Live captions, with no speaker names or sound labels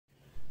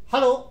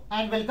Hello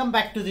and welcome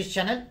back to this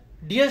channel.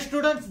 Dear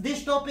students,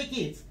 this topic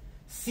is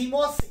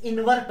Cmos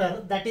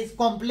inverter, that is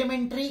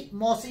complementary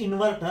MOS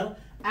inverter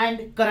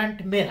and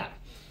current mirror.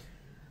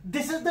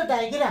 This is the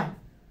diagram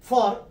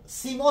for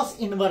Cmos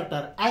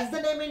inverter. As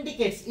the name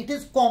indicates, it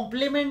is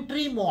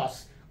complementary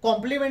MOS.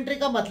 Complementary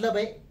का मतलब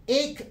है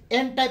एक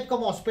N type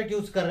का MOSFET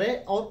use कर रहे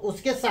हैं और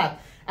उसके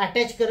साथ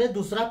अटैच कर रहे हैं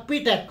दूसरा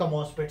P टाइप का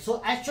MOSFET.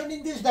 So as shown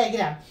in this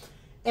diagram,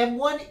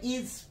 M1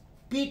 is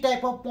P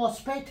type of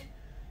MOSFET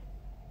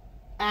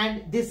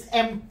and this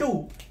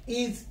M2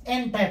 is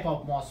N type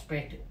of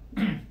MOSFET.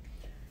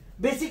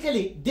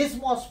 Basically, this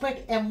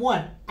MOSFET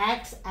M1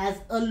 acts as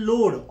a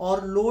load or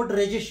load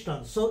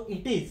resistance. So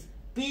it is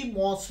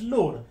PMOS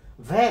load,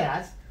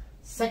 whereas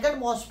second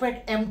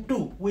MOSFET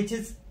M2, which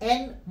is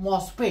N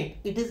MOSFET,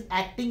 it is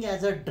acting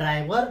as a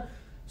driver.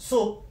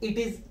 So it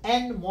is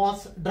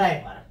NMOS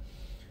driver.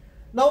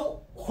 Now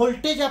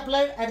voltage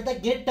applied at the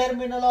gate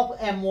terminal of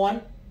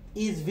M1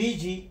 is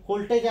Vg,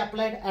 voltage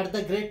applied at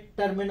the gate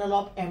terminal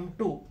of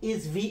M2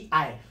 is Vi.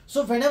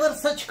 So whenever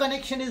such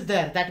connection is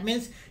there, that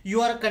means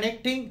you are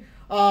connecting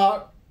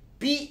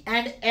P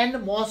and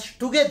N MOS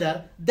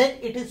together, then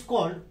it is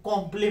called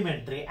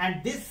complementary,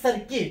 and this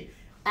circuit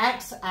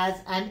acts as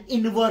an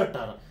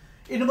inverter.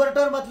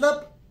 Inverter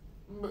matlab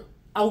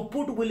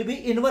output will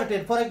be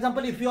inverted. For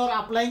example, if you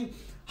are applying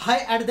high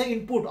at the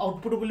input,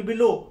 output will be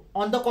low.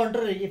 On the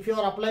contrary, if you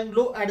are applying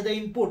low at the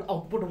input,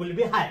 output will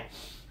be high.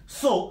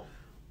 So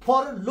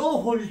for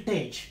low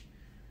voltage,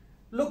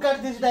 look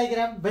at this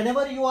diagram.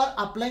 Whenever you are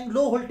applying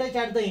low voltage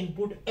at the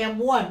input,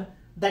 M1,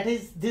 that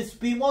is this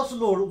PMOS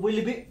load,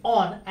 will be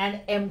on and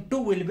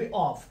M2 will be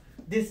off.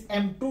 This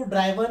M2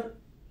 driver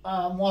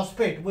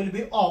MOSFET will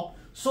be off.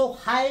 So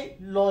high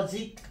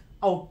logic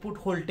output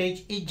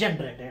voltage is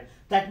generated.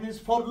 That means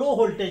for low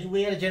voltage,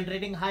 we are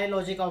generating high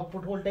logic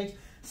output voltage.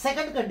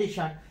 Second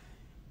condition,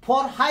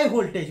 for high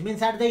voltage,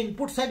 means at the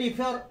input side, if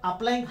you are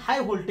applying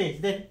high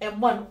voltage, then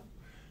M1,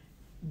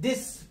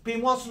 this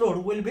PMOS load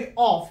will be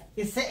off.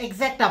 It's the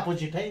exact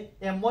opposite.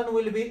 M1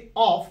 will be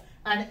off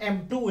and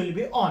M2 will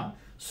be on.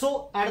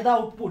 So at the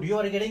output, you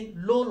are getting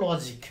low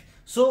logic.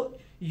 So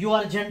you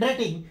are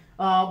generating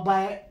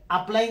by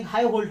applying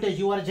high voltage,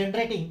 you are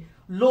generating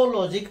low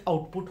logic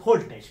output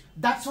voltage.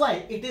 That's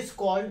why it is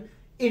called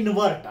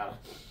inverter.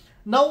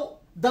 Now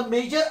the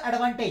major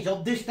advantage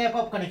of this type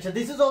of connection,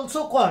 this is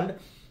also called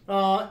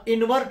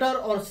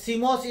inverter or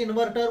Cmos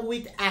inverter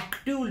with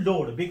active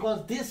load,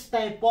 because this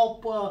type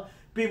of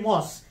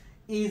PMOS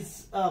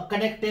is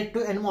connected to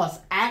NMOS,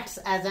 acts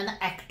as an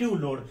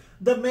active load.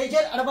 The major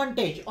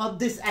advantage of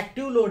this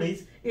active load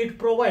is it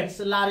provides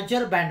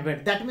larger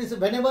bandwidth. That means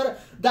whenever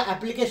the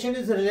application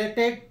is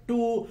related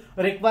to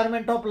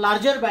requirement of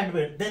larger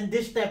bandwidth, then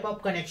this type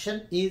of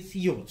connection is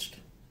used.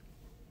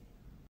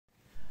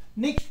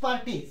 Next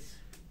part is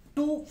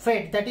 2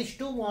 FET, that is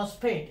 2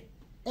 MOSFET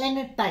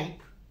N type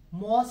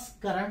MOS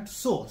current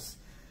source.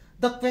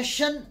 The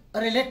question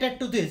related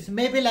to this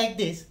may be like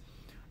this: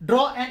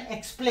 draw and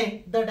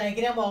explain the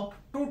diagram of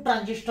 2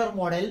 transistor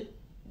model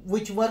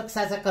which works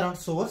as a current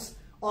source,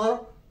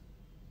 or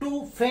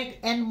 2 FET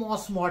N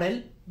MOS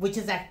model which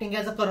is acting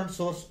as a current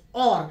source,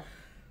 or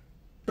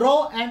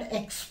draw and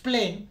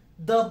explain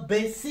the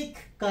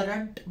basic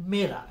current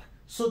mirror.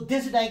 So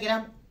this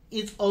diagram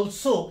is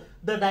also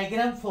the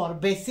diagram for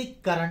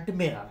basic current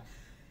mirror.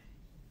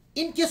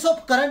 In case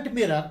of current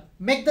mirror,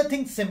 make the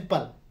thing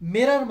simple.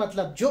 Mirror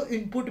मतलब जो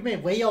input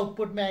में वही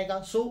output में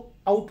आएगा. So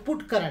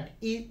output current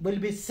will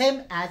be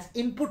same as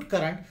input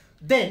current.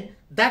 Then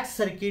that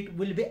circuit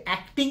will be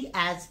acting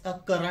as a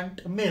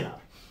current mirror.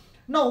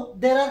 Now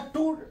there are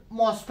 2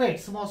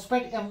 MOSFETs,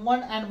 MOSFET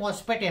M1 and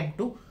MOSFET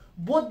M2.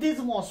 Both these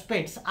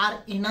MOSFETs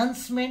are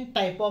enhancement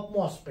type of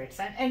MOSFETs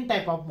and N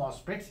type of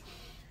MOSFETs.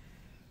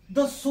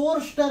 The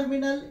source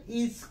terminal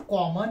is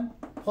common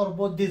for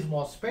both these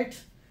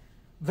MOSFETs,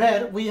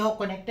 where we have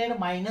connected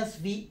minus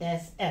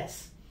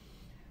VSS.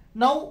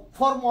 Now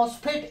for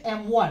MOSFET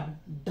M1,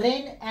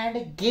 drain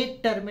and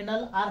gate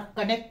terminal are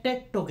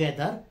connected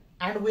together,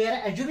 and we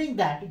are assuming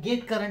that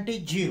gate current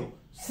is 0.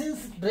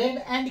 Since drain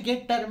and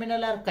gate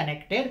terminal are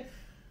connected,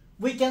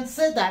 we can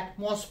say that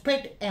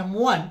MOSFET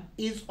M1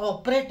 is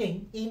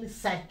operating in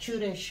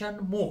saturation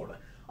mode.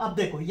 अब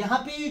देखो यहाँ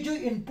पे ये जो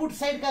input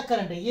side का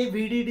current है, ये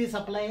VDD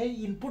supply है.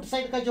 इनपुट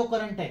साइड का जो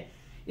करंट है,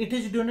 it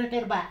is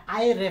denoted by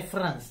I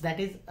reference, that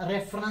is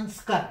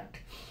reference current.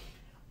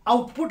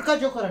 Output का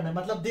जो करंट है,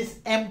 मतलब this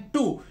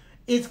M2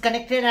 is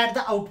connected at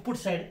the output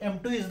side.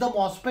 M2 is the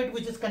MOSFET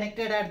which is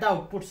connected at the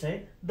output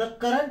side. The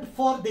current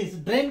for this,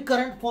 drain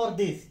current for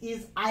this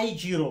is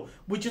I0,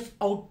 which is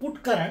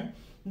output current,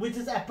 which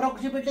is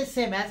approximately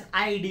same as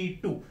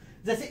ID2.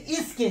 जैसे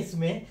इस case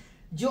में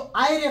जो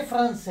I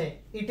reference है,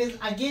 it is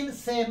again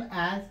same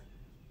as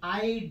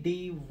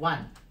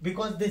ID1,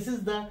 because this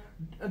is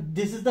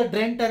the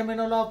drain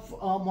terminal of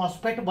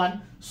MOSFET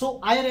 1. So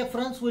I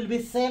reference will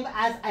be same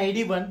as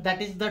ID1,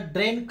 that is the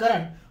drain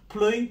current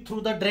flowing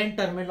through the drain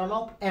terminal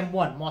of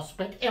M1,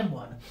 MOSFET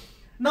M1.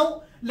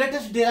 Now let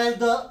us derive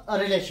the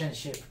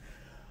relationship.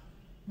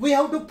 we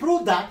have to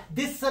prove that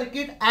this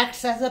circuit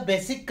acts as a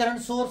basic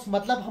current source.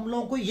 मतलब हम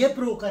लोगों को ये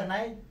prove करना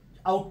है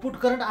output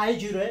current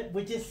I0 है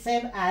which is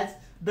same as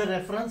the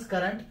reference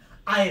current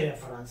I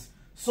reference.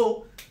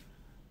 So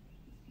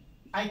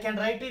I can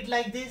write it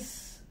like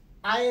this: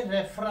 I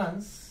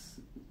reference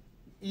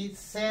is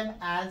same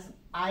as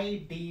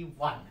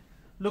ID1.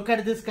 Look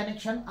at this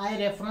connection. I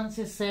reference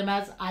is same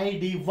as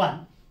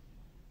ID1.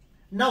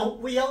 Now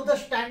we have the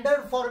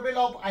standard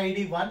formula of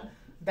ID1,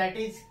 that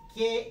is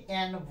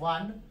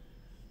Kn1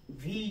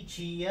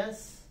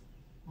 VGS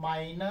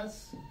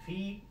minus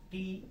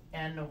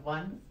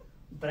VTN1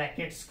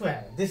 bracket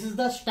square. This is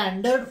the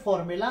standard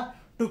formula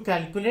to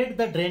calculate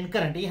the drain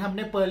current. ये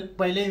हमने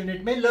पहले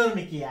unit में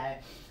learn किया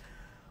है.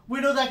 We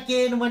know that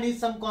Kn1 is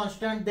some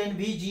constant, then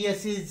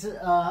VGS is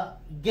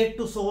get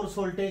to source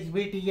voltage,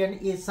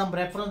 VTN is some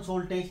reference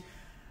voltage.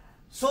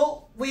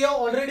 So we have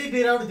already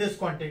derived this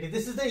quantity.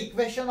 This is the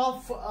equation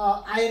of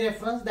I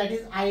reference, that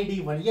is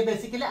ID1. ये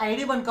basically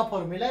ID1 का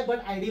formula है,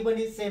 but ID1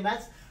 is same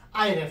as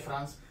I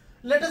reference.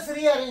 Let us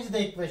rearrange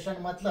the equation.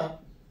 मतलब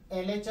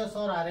LHS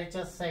और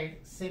RHS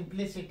side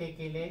simplicity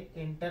के लिए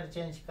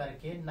interchange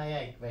करके नया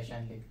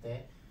equation लिखते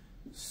हैं.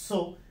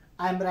 So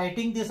I am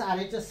writing this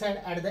RHS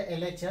side at the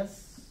LHS,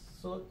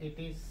 so it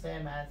is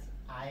same as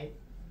I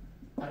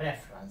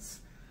reference.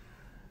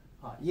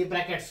 ये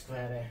bracket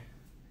square है.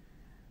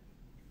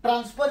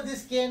 Transfer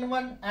this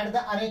Kn1 at the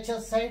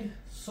RHS side,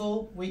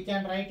 so we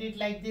can write it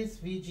like this: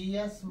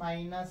 VGS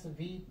minus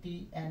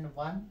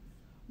VTN1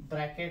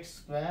 bracket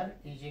square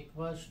is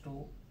equals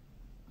to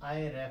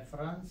I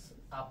reference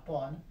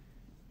upon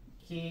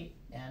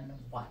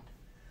Kn1.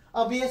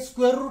 अब ये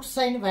square root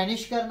sine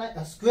vanish करना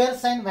है, square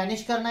sine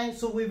vanish करना है,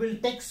 so we will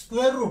take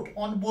square root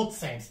on both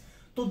sides.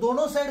 तो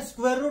दोनों side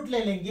square root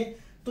ले लेंगे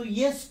तो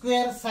ये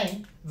स्क्वायर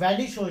साइन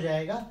वैनिश हो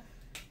जाएगा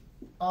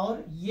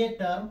और ये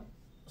टर्म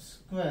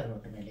स्क्वायर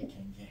रूट में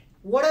लिखेंगे.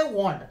 What I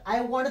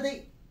want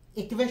the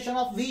equation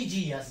of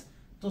VGS.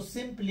 तो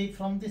simply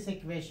from this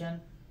equation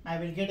I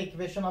will get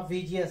equation of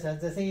VGS as,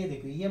 जैसे ये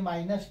देखो, ये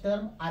माइनस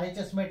टर्म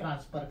RHS में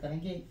ट्रांसफर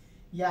करेंगे,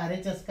 ये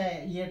RHS का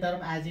ये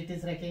टर्म एज इट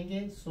इज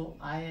रखेंगे. सो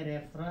I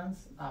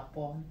reference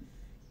upon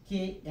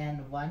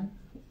Kn1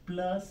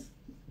 plus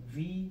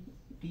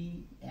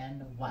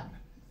VTN1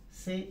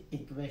 से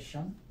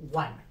equation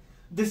 1.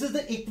 This is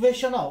the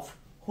equation of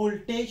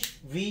voltage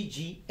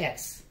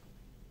VGS.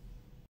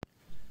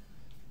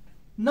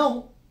 Now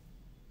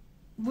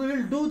we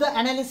will do the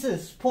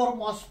analysis for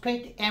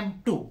MOSFET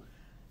M2.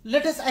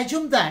 Let us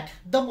assume that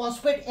the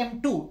MOSFET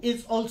M2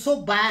 is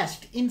also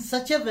biased in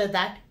such a way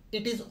that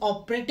it is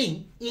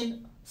operating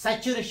in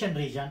saturation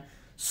region.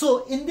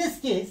 So in this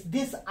case,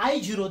 this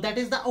I0, that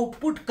is the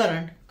output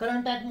current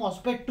at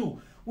MOSFET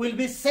 2, will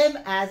be same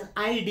as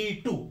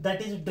ID2,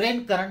 that is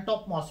drain current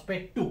of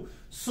MOSFET 2.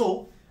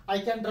 So I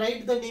can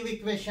write the new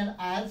equation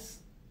as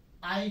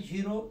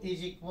I0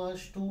 is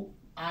equals to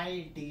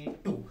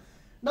ID2.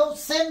 Now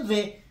same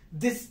way,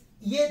 this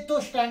ये तो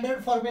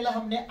standard formula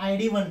हमने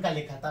ID1 का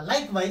लिखा था.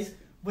 Likewise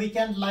we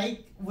can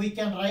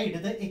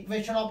write the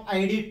equation of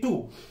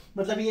ID2.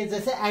 मतलब ये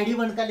जैसे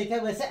ID1 का लिखा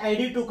है वैसे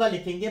ID2 का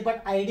लिखेंगे,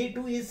 but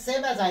ID2 is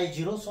same as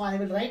I0. So I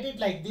will write it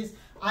like this: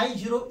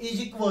 I0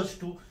 is equals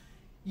to,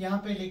 यहाँ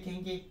पे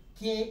लिखेंगे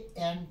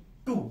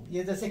Kn2.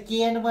 ये जैसे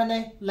Kn1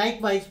 है,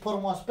 likewise for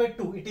MOSFET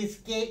 2 it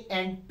is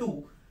Kn2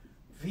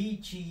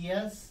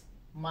 VGS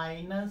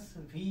minus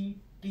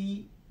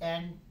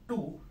VTN2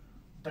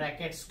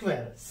 bracket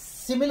square.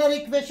 Similar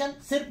equation,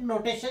 सिर्फ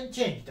notation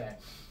change है.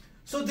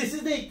 So this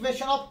is the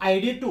equation of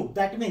ID2,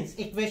 that means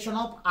equation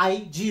of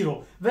I0,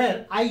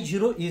 where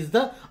I0 is the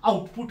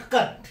output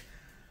current.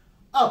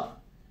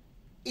 अब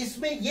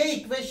इसमें ये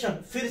equation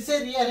फिर से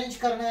rearrange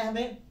करना है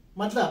हमें.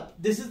 मतलब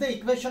this is the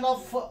equation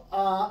of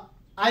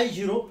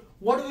I0.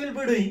 What we will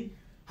be doing,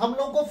 हम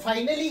लोगों को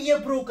फाइनली ये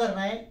प्रूव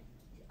करना है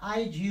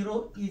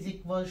I0 is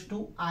equals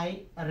to I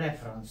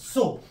reference.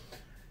 So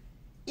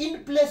in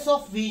place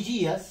of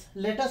VGS,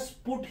 let us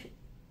put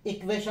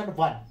equation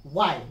 1.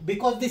 Why?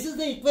 Because this is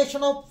the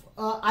equation of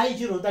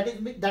I0,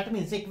 that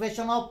means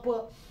equation of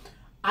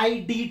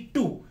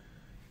ID2.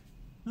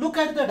 Look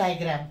at the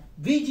diagram.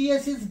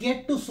 VGS is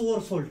get to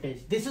source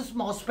voltage. This is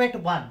MOSFET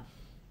 1.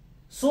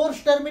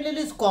 Source terminal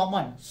is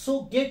common,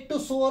 so get to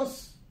source,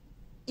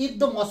 if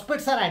the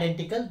MOSFETs are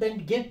identical,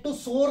 then get to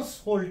source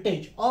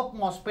voltage of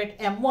MOSFET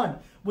M1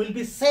 will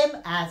be same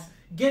as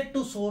get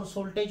to source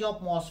voltage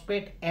of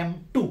MOSFET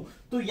M2.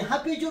 तो यहां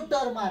पे जो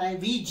term आ रहा है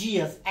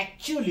VGS,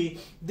 actually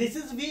this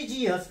is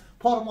VGS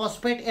for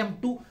MOSFET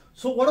M2.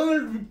 So what we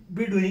will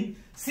be doing,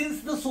 since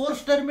the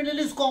source terminal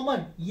is common,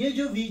 ये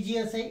जो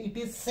VGS है it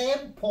is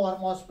same for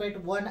MOSFET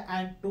 1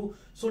 and 2.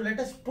 So let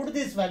us put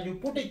this value,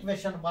 put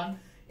equation 1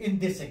 in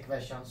this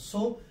equation.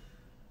 So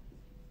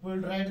we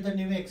will write the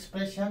new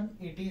expression,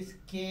 it is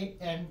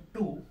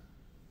Kn2.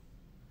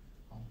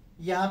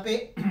 यहाँ पे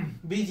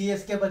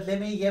VGS के बदले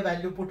में ये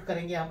value put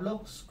करेंगे हम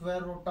लोग,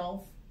 square root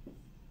of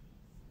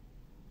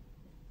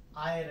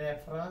I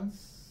reference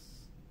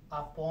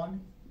upon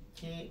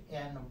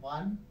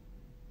Kn1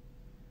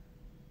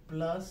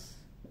 plus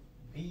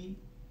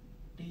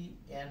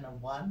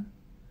VTN1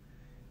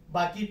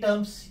 बाकी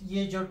टर्म्स,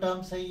 ये जो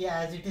टर्म्स है ये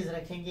एज इट इज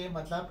रखेंगे,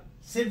 मतलब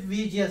सिर्फ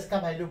VGS का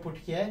वैल्यू पुट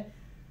किया है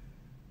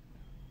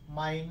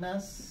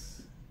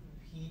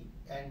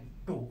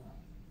 -VN2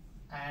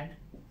 and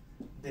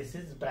this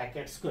is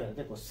bracket square.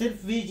 देखो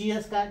सिर्फ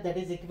VGS का, that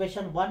is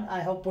equation 1,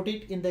 I have put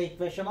it in the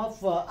equation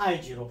of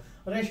I0.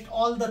 Rest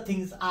all the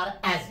things are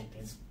as it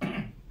is.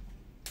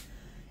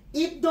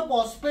 If the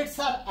MOSFETs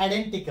are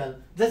identical,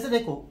 जैसे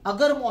देखो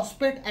अगर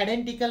MOSFET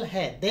identical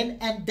है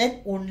then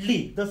only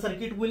the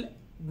circuit will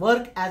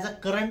work as a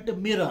current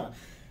mirror.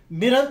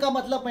 Mirror का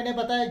मतलब मैंने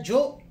बताया जो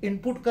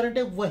input current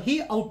है वही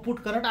आउटपुट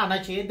करंट आना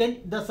चाहिए, then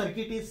the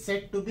circuit is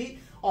said to be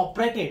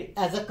operated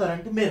as a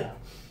current mirror.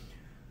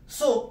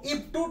 So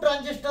if two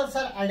transistors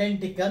are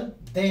identical,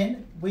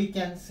 then we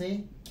can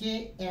say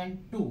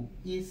Kn2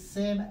 is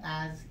same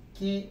as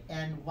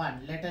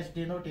Kn1. Let us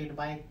denote it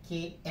by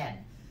Kn.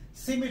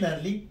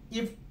 Similarly,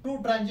 if two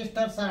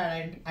transistors are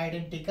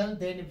identical,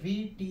 then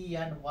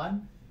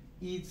VTN1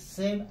 is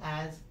same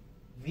as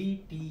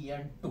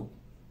VTN2.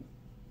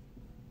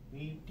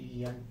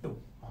 VTN2,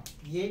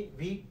 ये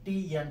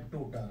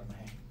VTN2 term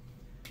है.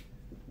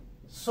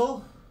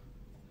 So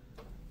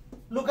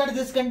look at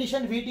this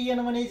condition,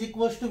 VTN1 is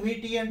equals to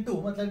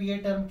VTN2, मतलब ये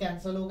term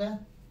cancel हो गया.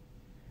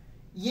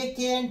 ये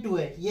Kn2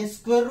 है, ये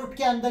square root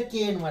के अंदर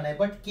Kn1 है,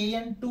 but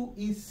Kn2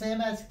 is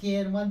same as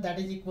Kn1, that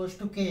is equals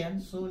to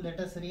Kn. So let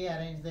us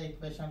rearrange the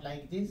equation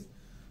like this.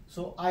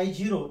 So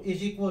I0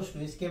 is equals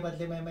to, इसके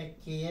बदले में मैं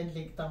Kn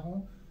लिखता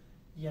हूं,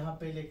 यहां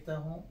पे लिखता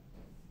हूं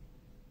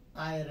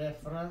I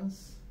reference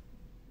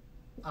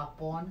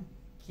अपॉन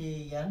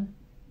Kn.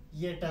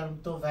 ये टर्म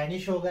तो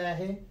वैनिश हो गया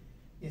है,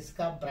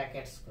 इसका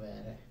ब्रैकेट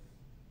स्क्वायर है,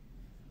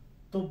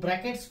 तो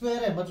ब्रैकेट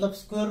स्क्वायर है मतलब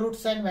स्क्वायर रूट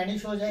साइन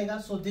वैनिश हो जाएगा.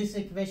 So this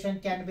equation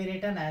can be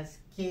written as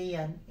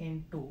Kn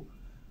into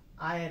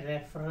I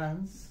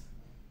reference,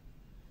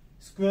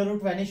 square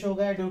root vanish हो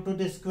गया due to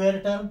the square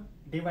term,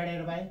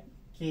 divided by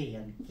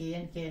Kn.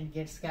 Kn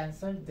gets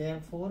cancelled,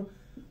 therefore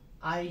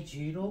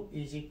I0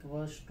 is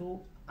equals to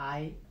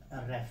I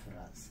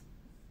reference.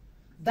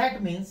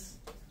 That means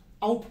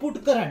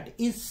output current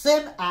is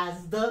same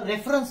as the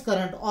reference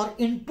current or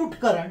input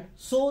current,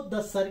 so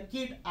the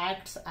circuit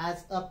acts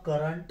as a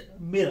current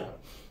mirror.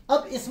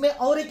 अब इसमें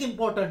और एक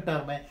important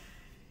term है.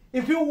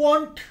 If you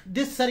want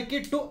this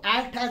circuit to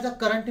act as a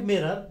current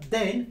mirror,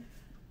 then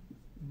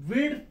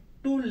width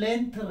to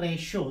length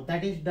ratio,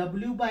 that is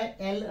W by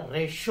L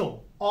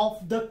ratio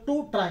of the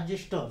two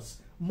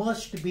transistors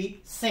must be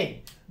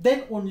same.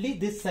 Then only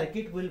this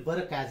circuit will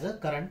work as a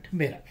current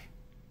mirror.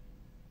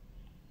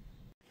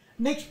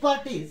 Next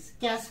part is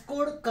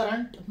cascade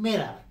current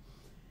mirror.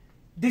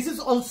 This is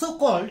also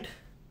called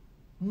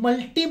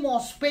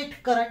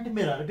multi-MOSFET current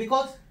mirror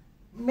because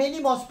many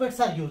MOSFETs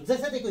are used.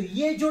 जैसे देखो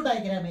ये जो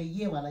diagram है,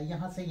 ये वाला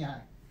यहां से यहां,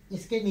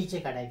 इसके नीचे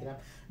का diagram,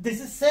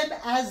 this is same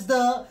as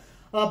the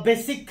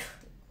basic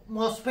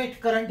MOSFET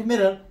current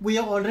mirror we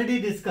have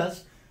already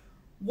discussed.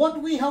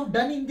 What we have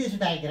done in this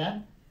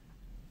diagram,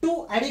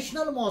 two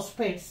additional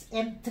MOSFETs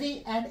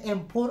M3 and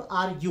M4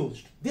 are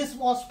used. This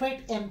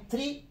MOSFET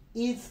M3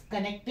 is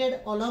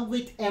connected along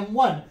with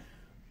M1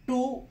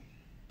 to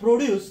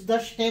produce the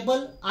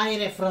stable I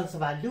reference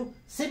value.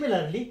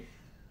 Similarly,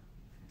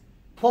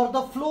 for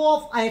the flow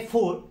of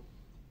I4,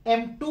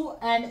 M2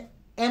 and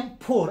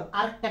M4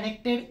 are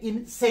connected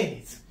in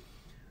series.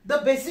 The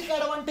basic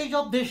advantage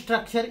of this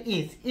structure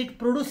is it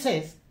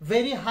produces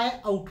very high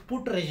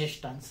output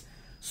resistance.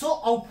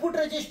 So output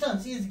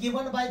resistance is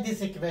given by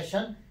this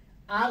equation,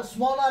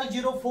 small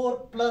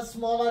r04 plus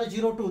small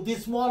r02.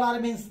 This small r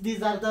means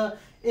these are the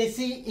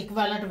AC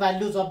equivalent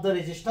values of the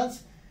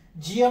resistance.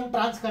 GM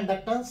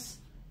transconductance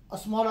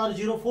small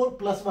r04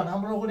 plus 1.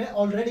 हम लोगों ने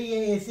already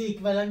ये AC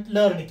equivalent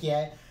learn किया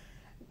है.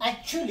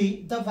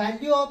 Actually the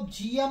value of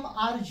GM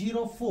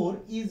r04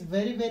 is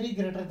very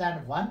greater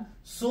than 1.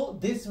 So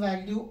this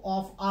value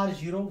of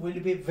r0 will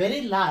be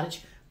very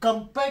large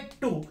compared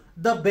to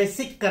the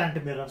basic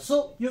current mirror.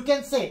 So you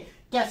can say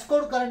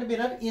cascade current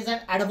mirror is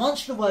an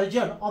advanced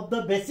version of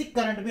the basic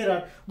current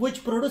mirror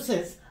which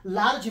produces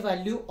large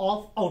value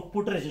of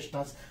output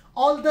resistance.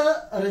 All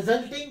the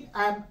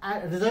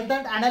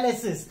resultant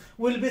analysis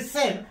will be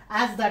same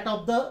as that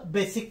of the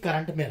basic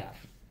current mirror.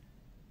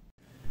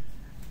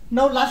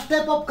 Now last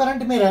type of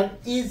current mirror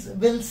is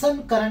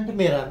Wilson current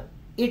mirror.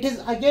 It is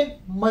again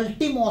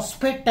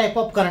multi-MOSFET type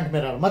of current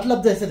mirror.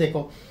 मतलब जैसे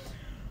देखो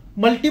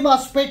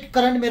multi-MOSFET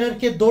current mirror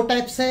के दो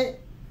types है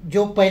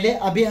जो पहले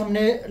अभी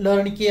हमने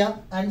लर्न किया,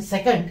 and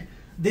second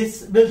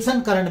this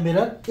Wilson current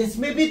mirror.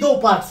 इसमें भी दो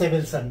पार्ट्स है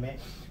विल्सन में.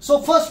 So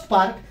first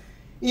part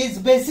is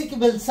basic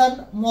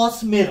Wilson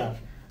moss mirror.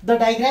 The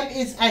diagram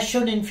is as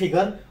shown in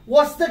figure.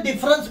 What's the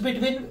difference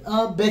between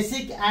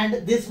basic and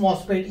this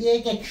MOSFET? ये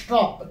एक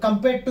extra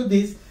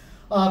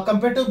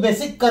compare to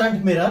basic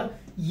current mirror.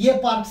 ये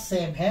part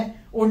same है,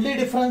 only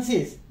difference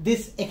is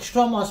this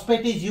extra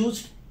MOSFET is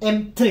used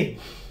M3.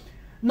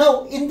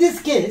 Now in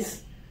this case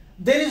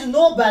there is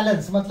no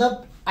balance, matlab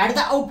at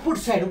the output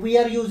side we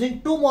are using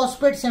two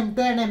MOSFETs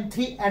M2 and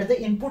M3. At the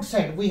input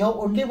side we have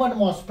only one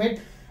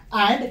MOSFET,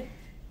 and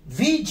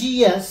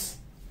VGS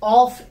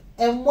of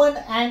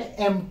M1 and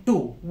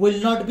M2 will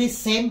not be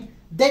same,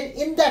 then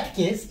in that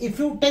case, if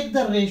you take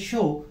the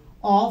ratio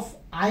of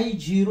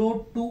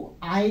I0 to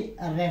I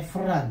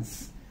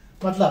reference,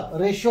 matlab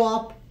ratio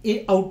of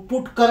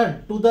output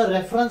current to the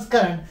reference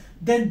current,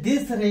 then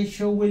this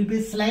ratio will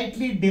be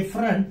slightly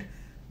different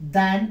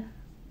than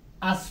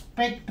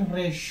aspect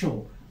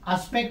ratio.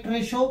 Aspect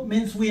ratio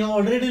means we have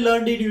already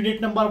learned in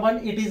unit number 1.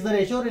 It is the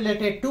ratio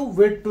related to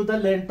width to the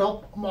length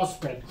of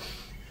MOSFET.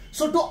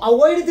 So to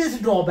avoid this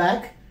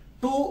drawback,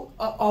 to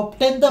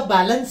obtain the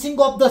balancing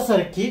of the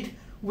circuit,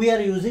 we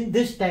are using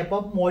this type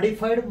of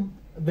modified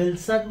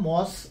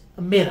Wilson-MOS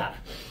mirror.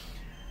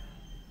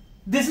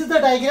 This is the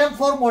diagram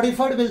for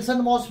modified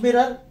Wilson-MOS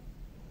mirror.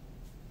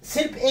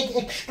 सिर्फ एक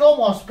extra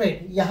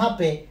MOSFET यहाँ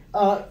पे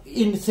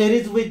in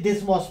series with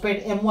this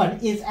MOSFET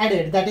M1 is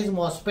added, that is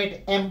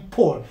MOSFET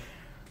M4.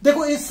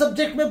 देखो इस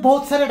subject में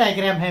बहुत सारे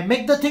diagram है.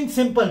 Make the thing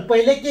simple.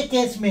 पहले के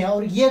केस में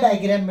और ये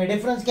डायग्राम में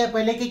डिफरेंस क्या है?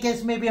 पहले के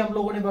केस में भी हम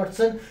लोगों ने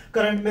विल्सन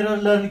करंट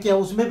मिरर लर्न किया,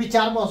 उसमें भी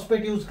 4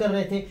 MOSFET यूज कर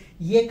रहे थे.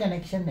 ये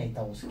कनेक्शन नहीं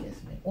था उस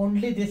केस में.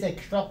 Only this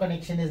extra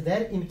connection is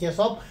there in case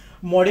of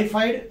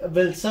modified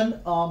Wilson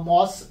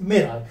MOS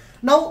mirror.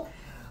 Now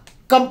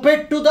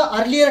compared to the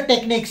earlier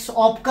techniques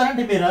of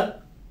current mirror,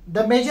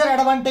 the major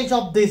advantage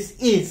of this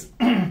is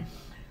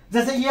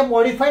जैसे ये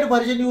मॉडिफाइड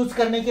वर्जन यूज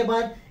करने के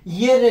बाद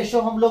ये ratio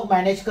हम लोग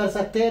manage कर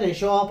सकते हैं.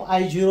 Ratio of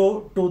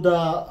I0 to the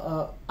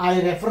I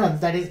reference,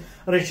 that is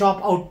ratio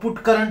of output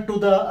current to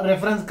the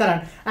reference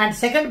current. And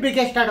second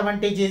biggest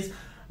advantage is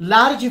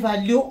large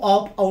value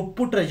of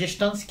output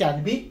resistance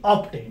can be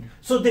obtained.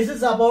 So this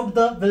is about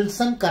the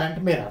Wilson current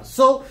mirror.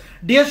 So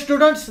dear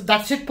students,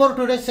 that's it for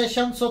today's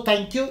session. So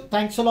thank you.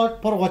 Thanks a lot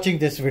for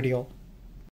watching this video.